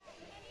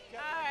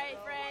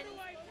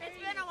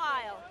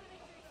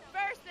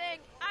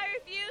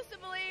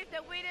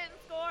that we didn't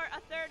score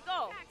a third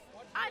goal.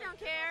 I don't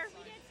care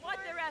what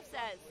the ref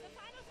says.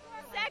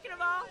 Second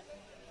of all,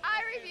 I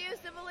refuse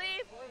to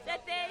believe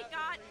that they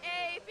got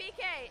a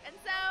PK. And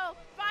so,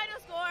 final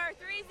score,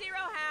 3-0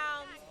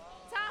 Hounds.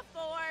 Top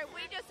four,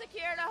 we just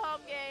secured a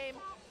home game.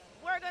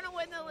 We're going to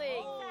win the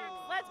league.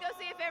 Let's go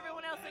see if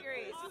everyone else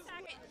agrees.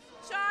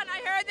 Sean, I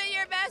heard that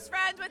you're best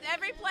friends with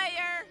every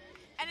player,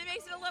 and it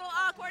makes it a little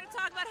awkward to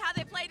talk about how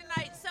they played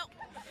tonight. So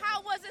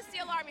how was the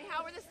Steel Army?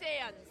 How were the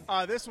stands?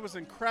 This was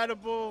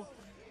incredible.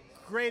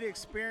 Great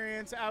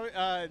experience.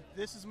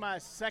 This is my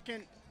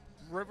second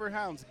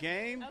Riverhounds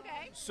game.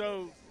 Okay.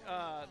 So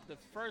the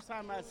first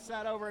time I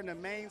sat over in the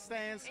main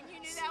stands. And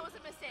you knew that was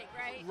a mistake,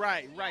 right?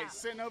 Right. Yeah.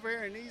 Sitting over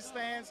here in these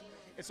stands,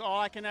 it's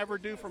all I can ever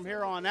do from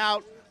here on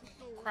out.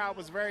 Crowd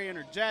was very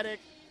energetic.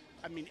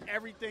 I mean,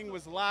 everything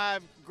was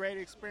live. Great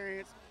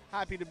experience.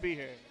 Happy to be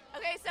here.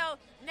 Okay, so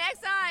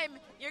next time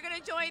you're going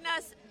to join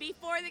us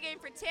before the game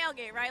for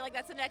tailgate, right? Like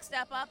that's the next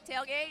step up,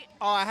 tailgate?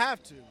 Oh, I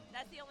have to.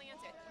 That's the only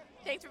answer.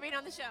 Thanks for being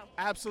on the show.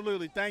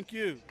 Absolutely. Thank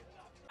you.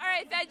 All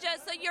right,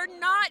 Vedja, so you're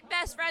not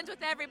best friends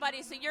with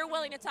everybody, so you're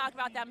willing to talk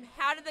about them.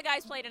 How did the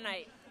guys play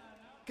tonight?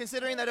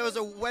 Considering that it was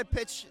a wet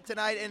pitch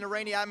tonight in a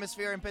rainy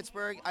atmosphere in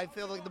Pittsburgh, I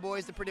feel like the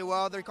boys did pretty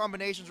well. Their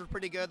combinations were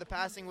pretty good. The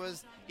passing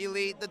was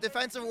elite. The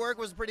defensive work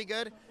was pretty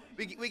good.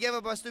 We gave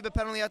up a stupid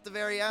penalty at the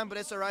very end, but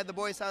it's all right. The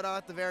boys held out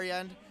at the very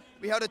end.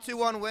 We held a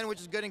 2-1 win,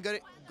 which is good and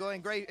good,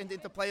 going great into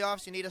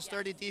playoffs. You need a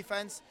sturdy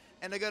defense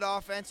and a good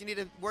offense. You need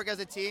to work as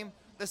a team.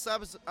 The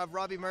subs of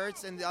Robbie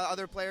Mertz and the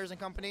other players and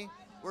company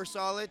were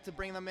solid to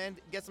bring them in,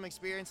 get some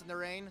experience in the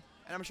rain.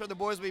 And I'm sure the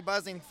boys will be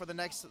buzzing for the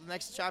next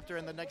chapter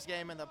in the next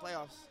game in the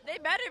playoffs. They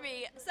better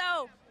be.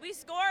 So we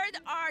scored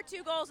our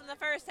 2 goals in the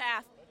first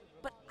half,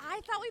 but I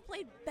thought we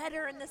played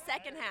better in the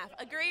second half.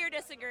 Agree or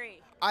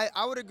disagree?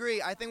 I would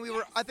agree. I think we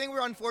were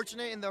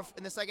unfortunate in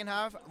the second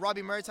half.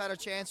 Robbie Mertz had a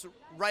chance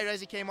right as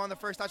he came on, the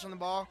first touch on the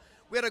ball.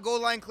 We had a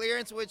goal line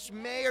clearance, which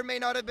may or may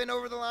not have been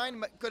over the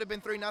line. Could have been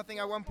 3-0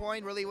 at one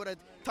point. Really would have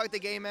tucked the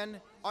game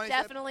in. Honestly,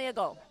 Definitely a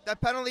goal. That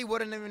penalty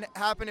wouldn't even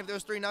happen if there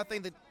was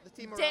 3-0. The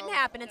team morale, Didn't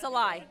happen. It's a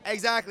lie.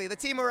 Exactly. The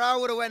team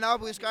morale would have went up.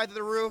 We skied through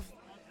the roof.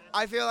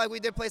 I feel like we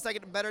did play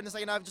better in the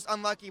second half. Just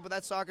unlucky, but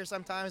that's soccer.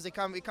 Sometimes it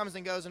comes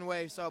and goes in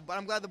waves. So, but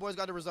I'm glad the boys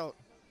got the result.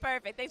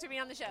 Perfect. Thanks for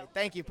being on the show.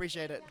 Thank you.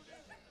 Appreciate it.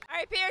 All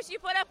right, Pierce, you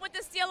put up with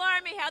the Steel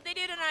Army. How'd they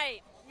do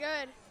tonight?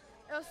 Good.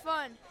 It was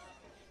fun.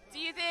 Do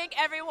you think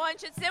everyone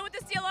should sit with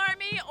the Steel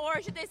Army, or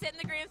should they sit in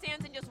the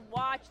grandstands and just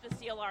watch the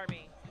Steel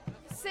Army?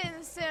 Sit in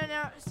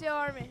the Steel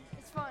Army.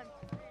 It's fun.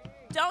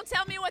 Don't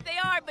tell me what they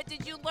are, but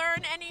did you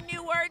learn any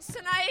new words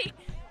tonight?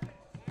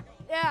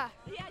 Yeah,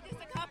 Yeah,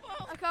 just a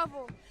couple. a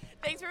couple.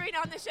 Thanks for being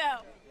on the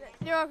show.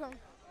 You're welcome.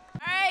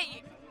 All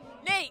right,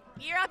 Nate,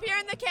 you're up here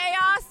in the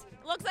chaos.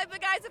 Looks like the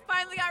guys have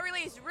finally got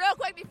released. Real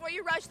quick before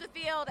you rush the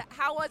field,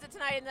 how was it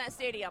tonight in that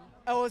stadium?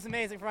 Oh, it was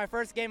amazing. For my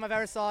first game I've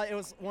ever saw, it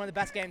was one of the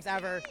best games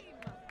ever.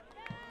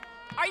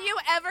 Are you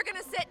ever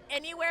going to sit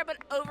anywhere but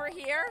over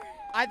here?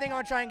 I think I'm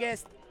going to try and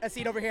get a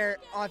seat over here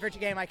on the first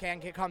game I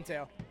can come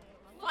to.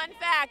 Fun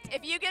fact,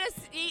 if you get a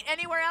seat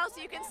anywhere else,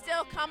 you can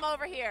still come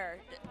over here.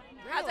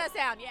 How's that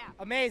sound? Yeah.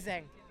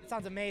 Amazing. It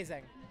sounds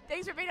amazing.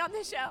 Thanks for being on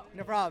the show.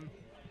 No problem.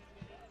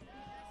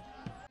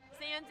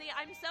 Sandy,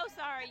 I'm so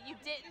sorry. You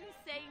didn't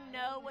say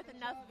no with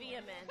enough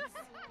vehemence.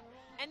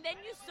 And then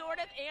you sort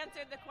of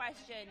answered the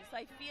question. So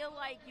I feel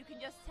like you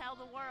can just tell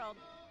the world,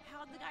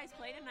 how did the guys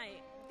play tonight?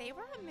 They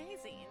were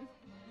amazing.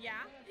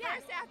 Yeah?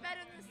 First half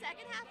better than the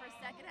second half, or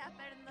second half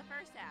better than the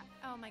first half?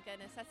 Oh my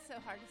goodness, that's so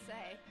hard to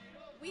say.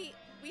 We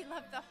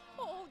loved the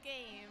whole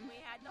game. We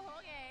had the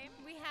whole game.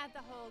 We had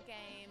the whole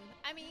game.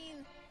 I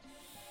mean,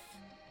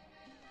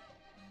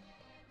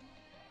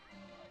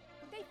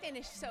 they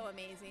finished so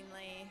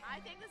amazingly. I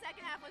think the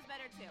second half was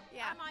better too.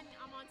 Yeah. I'm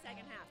on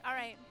second half. All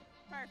right,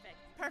 Perfect.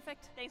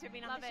 perfect. Thanks for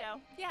being on Love the it.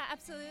 show. Yeah,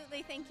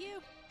 absolutely. Thank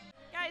you.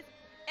 Guys,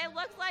 it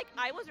looks like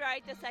I was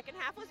right. The second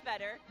half was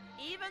better,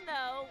 even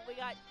though we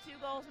got 2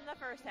 goals in the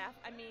first half.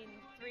 I mean,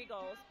 3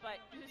 goals, but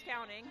who's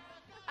counting?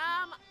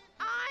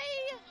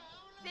 I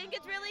think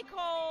it's really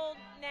cold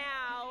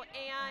now,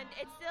 and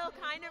it's still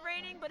kind of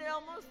raining, but it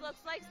almost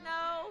looks like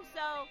snow.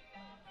 So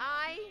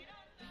I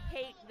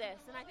hate this,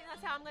 and I think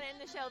that's how I'm going to end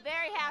the show.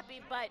 Very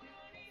happy, but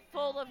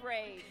full of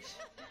rage.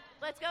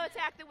 Let's go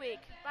attack the week.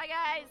 Bye,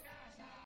 guys.